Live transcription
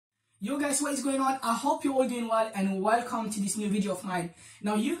Yo guys, what is going on? I hope you're all doing well and welcome to this new video of mine.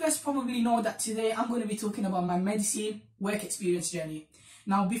 Now you guys probably know that today I'm going to be talking about my medicine work experience journey.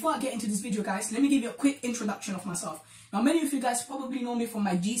 Now before I get into this video guys, let me give you a quick introduction of myself. Now many of you guys probably know me from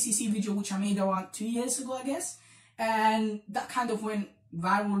my GCSE video which I made around 2 years ago I guess. And that kind of went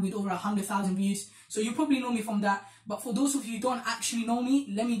viral with over 100,000 views. So you probably know me from that. But for those of you who don't actually know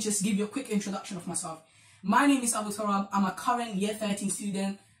me, let me just give you a quick introduction of myself. My name is Abu Tarab. I'm a current year 13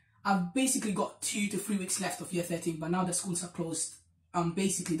 student. I've basically got 2 to 3 weeks left of year 13, but now the schools are closed. I'm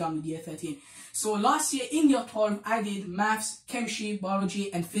basically done with year 13. So last year in year 12, I did maths, chemistry,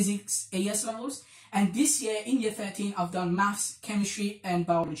 biology, and physics AS levels. And this year in year 13, I've done maths, chemistry, and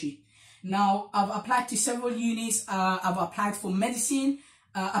biology. Now, I've applied to several unis. I've applied for medicine,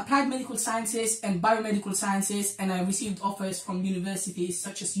 applied medical sciences, and biomedical sciences, and I received offers from universities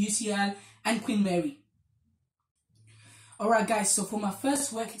such as UCL and Queen Mary. Alright guys, so for my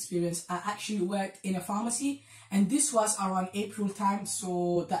first work experience, I actually worked in a pharmacy, and this was around April time,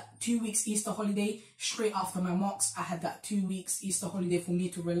 so that 2 weeks Easter holiday, straight after my mocks, I had that 2 weeks Easter holiday for me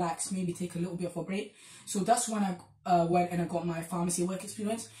to relax, maybe take a little bit of a break. So that's when I went and I got my pharmacy work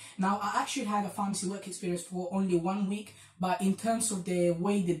experience. Now I actually had a pharmacy work experience for only 1 week, but in terms of the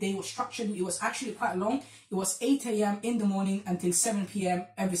way the day was structured, it was actually quite long. It was 8 AM in the morning until 7 PM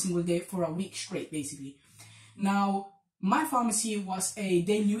every single day for a week straight basically. Now, my pharmacy was a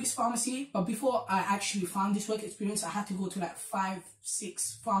Dale Lewis pharmacy, but before I actually found this work experience, I had to go to like 5,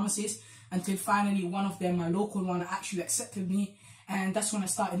 6 pharmacies until finally one of them, my local one, actually accepted me, and that's when I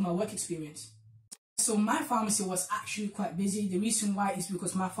started my work experience. So my pharmacy was actually quite busy. The reason why is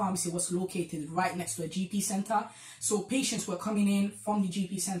because my pharmacy was located right next to a GP center. So patients were coming in from the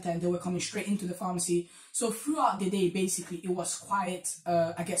GP center and they were coming straight into the pharmacy. So throughout the day, basically, it was quite,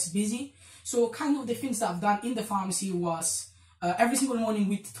 I guess, busy. So kind of the things that I've done in the pharmacy was every single morning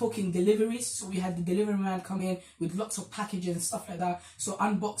we're talking deliveries. So we had the delivery man come in with lots of packages and stuff like that. So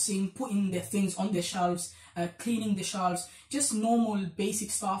unboxing, putting the things on the shelves, cleaning the shelves, just normal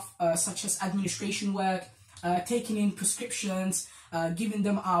basic stuff such as administration work, taking in prescriptions, giving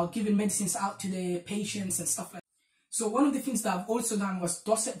them out, giving medicines out to the patients and stuff like that. So one of the things that I've also done was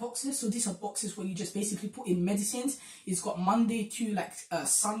docket boxes. So these are boxes where you just basically put in medicines. It's got Monday to like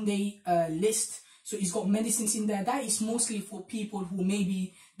Sunday list. So it's got medicines in there. That is mostly for people who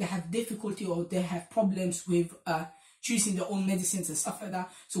maybe they have difficulty or they have problems with choosing their own medicines and stuff like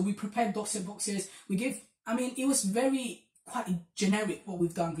that. So we prepared docket boxes. We gave, I mean, it was quite generic what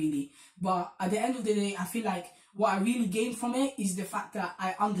we've done really. But at the end of the day, I feel like what I really gained from it is the fact that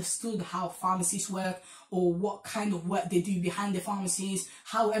I understood how pharmacies work or what kind of work they do behind the pharmacies,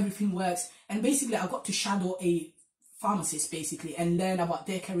 how everything works. And basically I got to shadow a pharmacist basically and learn about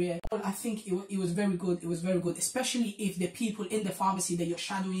their career. I think it was very good. It was very good, especially if the people in the pharmacy that you're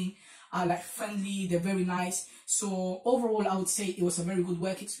shadowing are like friendly, they're very nice. So overall, I would say it was a very good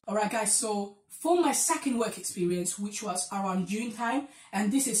work experience. Alright guys, so for my second work experience, which was around June time,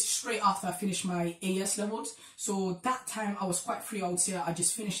 and this is straight after I finished my AS levels. So that time I was quite free, I would say. I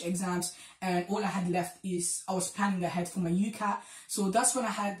just finished exams and all I had left is I was planning ahead for my UCAT. So that's when I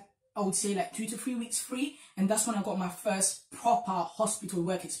had, I would say, like 2 to 3 weeks free, and that's when I got my first proper hospital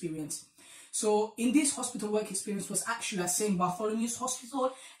work experience. So in this hospital work experience was actually at St Bartholomews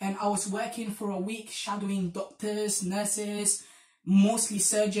Hospital, and I was working for a week shadowing doctors, nurses, mostly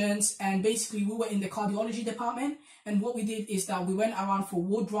surgeons, and basically we were in the cardiology department. And what we did is that we went around for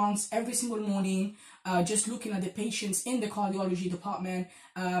ward rounds every single morning, just looking at the patients in the cardiology department,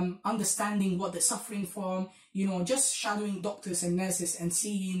 understanding what they're suffering from, you know, just shadowing doctors and nurses and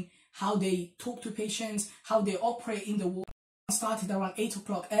seeing how they talk to patients, how they operate in the ward. Started around 8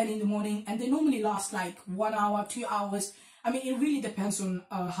 o'clock early in the morning, and they normally last like 1 hour, 2 hours. I mean, it really depends on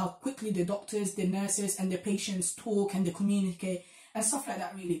how quickly the doctors, the nurses, and the patients talk and they communicate and stuff like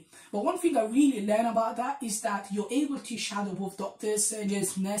that, really. But one thing I really learned about that is that you're able to shadow both doctors,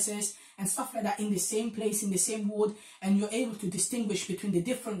 surgeons, nurses, and stuff like that in the same place, in the same ward, and you're able to distinguish between the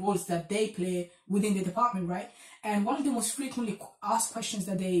different roles that they play within the department, right? And one of the most frequently asked questions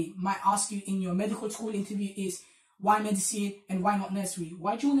that they might ask you in your medical school interview is, why medicine and why not nursery?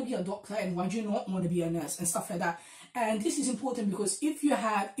 Why do you want to be a doctor and why do you not want to be a nurse and stuff like that? And this is important because if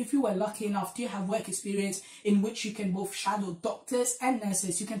you were lucky enough to have work experience in which you can both shadow doctors and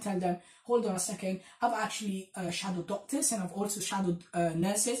nurses, you can tell them, hold on a second, I've actually shadowed doctors and I've also shadowed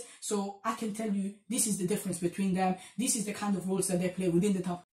nurses. So I can tell you this is the difference between them. This is the kind of roles that they play within the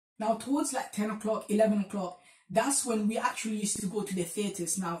top. Now towards like 10 o'clock, 11 o'clock, that's when we actually used to go to the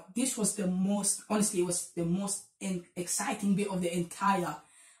theatres. Now, this was the most, honestly, it was the most exciting bit of the entire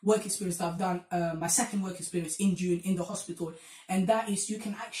work experience that I've done, my second work experience in June in the hospital, and that is you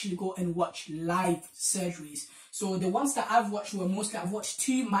can actually go and watch live surgeries. So the ones that I've watched were mostly, I've watched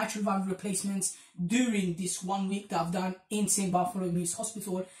 2 mitral valve replacements during this 1 week that I've done in St Bartholomews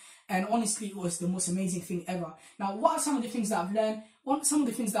Hospital, and honestly it was the most amazing thing ever. Now, what are some of the things that I've learned? Some of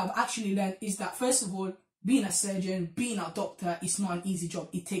the things that I've actually learned is that, first of all, being a surgeon, being a doctor is not an easy job.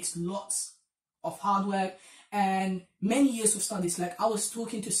 It takes lots of hard work and many years of studies. Like, I was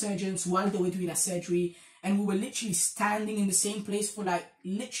talking to surgeons while they were doing a surgery, and we were literally standing in the same place for like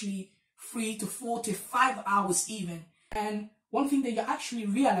literally 3 to 4 to 5 hours even. And one thing that you actually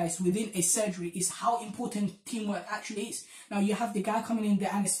realize within a surgery is how important teamwork actually is. Now, you have the guy coming in, the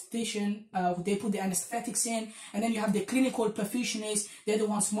anesthetician, they put the anesthetics in, and then you have the clinical perfusionists. They're the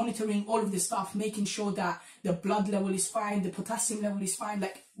ones monitoring all of the stuff, making sure that the blood level is fine, the potassium level is fine.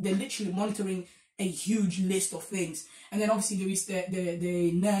 Like, they're literally monitoring a huge list of things. And then obviously there is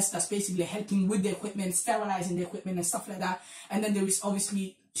the nurse that's basically helping with the equipment, sterilizing the equipment and stuff like that. And then there is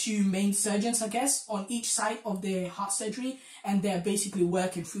obviously 2 main surgeons, I guess, on each side of the heart surgery, and they're basically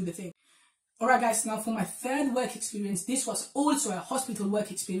working through the thing. Alright guys, now for my third work experience, this was also a hospital work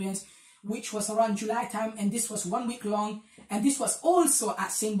experience, which was around July time, and this was 1 week long, and this was also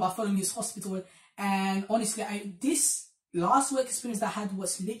at St Bartholomew's Hospital. And honestly, this last work experience that I had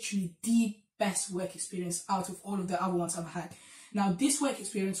was literally the best work experience out of all of the other ones I've had. Now, this work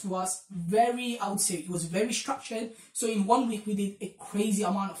experience was I would say it was very structured. So in 1 week, we did a crazy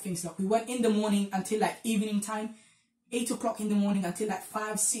amount of things. Like, we went in the morning until like evening time, 8 o'clock in the morning until like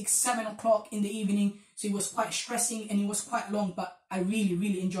 5, 6, 7 o'clock in the evening. So it was quite stressing and it was quite long, but I really,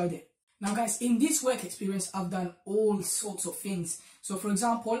 really enjoyed it. Now guys, in this work experience, I've done all sorts of things. So for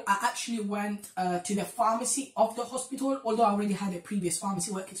example, I actually went to the pharmacy of the hospital. Although I already had a previous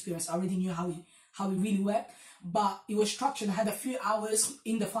pharmacy work experience, I already knew how it really worked. But it was structured. I had a few hours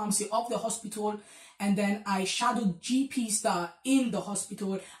in the pharmacy of the hospital, and then I shadowed GPs that are in the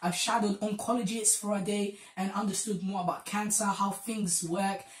hospital. I've shadowed oncologists for a day and understood more about cancer, how things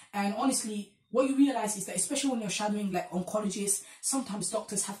work. And honestly, what you realize is that, especially when you're shadowing like oncologists, sometimes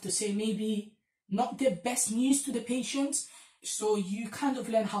doctors have to say maybe not the best news to the patients. So you kind of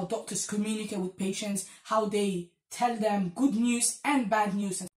learn how doctors communicate with patients, how they tell them good news and bad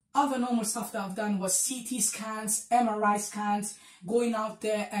news. Other normal stuff that I've done was CT scans, MRI scans, going out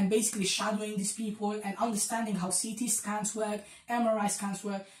there and basically shadowing these people and understanding how CT scans work, MRI scans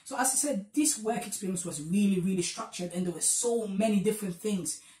work. So as I said, this work experience was really, really structured, and there were so many different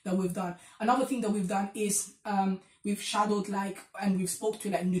things that we've done. Another thing that we've done is we've shadowed and we've spoke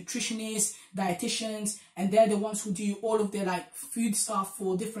to like nutritionists, dietitians, and they're the ones who do all of the like food stuff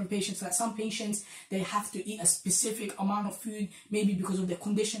for different patients. Like, some patients, they have to eat a specific amount of food, maybe because of their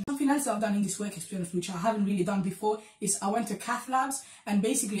condition. Something else I've done in this work experience, which I haven't really done before, is I went to Cath Labs, and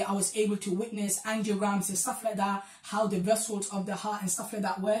basically I was able to witness angiograms and stuff like that, how the vessels of the heart and stuff like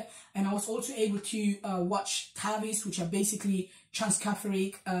that work. And I was also able to watch TAVIs, which are basically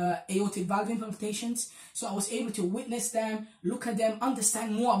transcatheter aortic valve implantations. So I was able to witness them, look at them,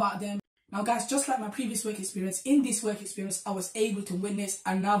 understand more about them. Now guys, just like my previous work experience, in this work experience, I was able to witness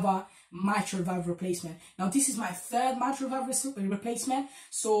another mitral valve replacement. Now this is my third mitral valve replacement.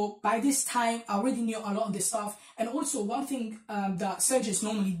 So by this time, I already knew a lot of this stuff. And also one thing that surgeons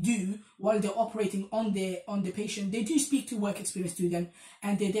normally do while they're operating on the patient, they do speak to work experience to them,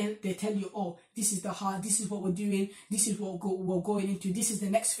 and they tell you, oh, this is the heart, this is what we're doing, this is what we're going into, this is the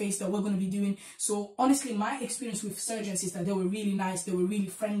next phase that we're going to be doing. So honestly, my experience with surgeons is that they were really nice, they were really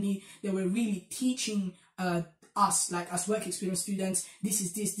friendly, they were really teaching us, like as work experience students, this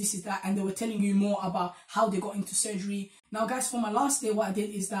is that, and they were telling you more about how they got into surgery. Now guys, for my last day, what I did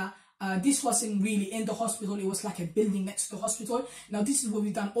is that this wasn't really in the hospital, it was like a building next to the hospital. Now this is where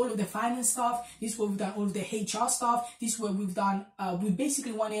we've done all of the finance stuff, this is where we've done all of the HR stuff, this is where we've done, we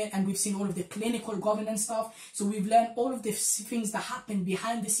basically went in and we've seen all of the clinical governance stuff. So we've learned all of the things that happen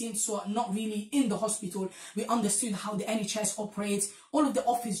behind the scenes, so not really in the hospital. We understood how the NHS operates, all of the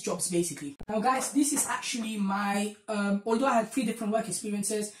office jobs basically. Now guys, this is actually my, although I had 3 different work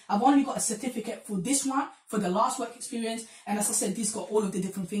experiences, I've only got a certificate for this one, for the last work experience. And as I said, this got all of the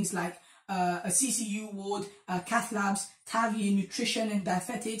different things like a CCU ward, Cath Labs, TAVI, nutrition and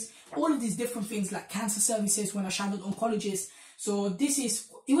dietetics, all of these different things like cancer services when I shadowed oncologists. So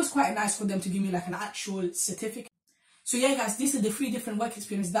it was quite nice for them to give me like an actual certificate. So yeah guys, these are the 3 different work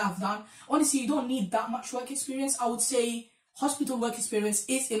experiences that I've done. Honestly, you don't need that much work experience. I would say hospital work experience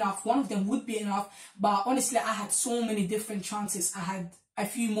is enough. One of them would be enough, but honestly, I had so many different chances. I had a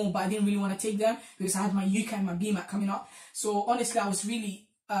few more, but I didn't really want to take them because I had my UK and my BMAT coming up. So honestly, I was really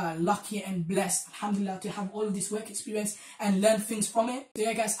lucky and blessed, alhamdulillah, to have all of this work experience and learn things from it. So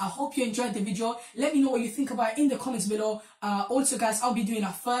yeah guys, I hope you enjoyed the video. Let me know what you think about it in the comments below. Also guys, I'll be doing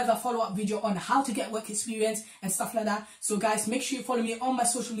a further follow-up video on how to get work experience and stuff like that. So guys, make sure you follow me on my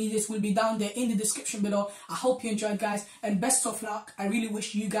social medias, will be down there in the description below. I hope you enjoyed guys, and best of luck. I really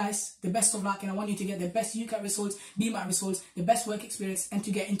wish you guys the best of luck, and I want you to get the best UCAT results, BMAT results, the best work experience, and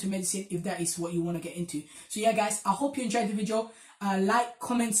to get into medicine if that is what you want to get into. So yeah guys, I hope you enjoyed the video. Like,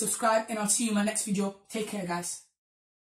 comment, subscribe, and I'll see you in my next video. Take care guys.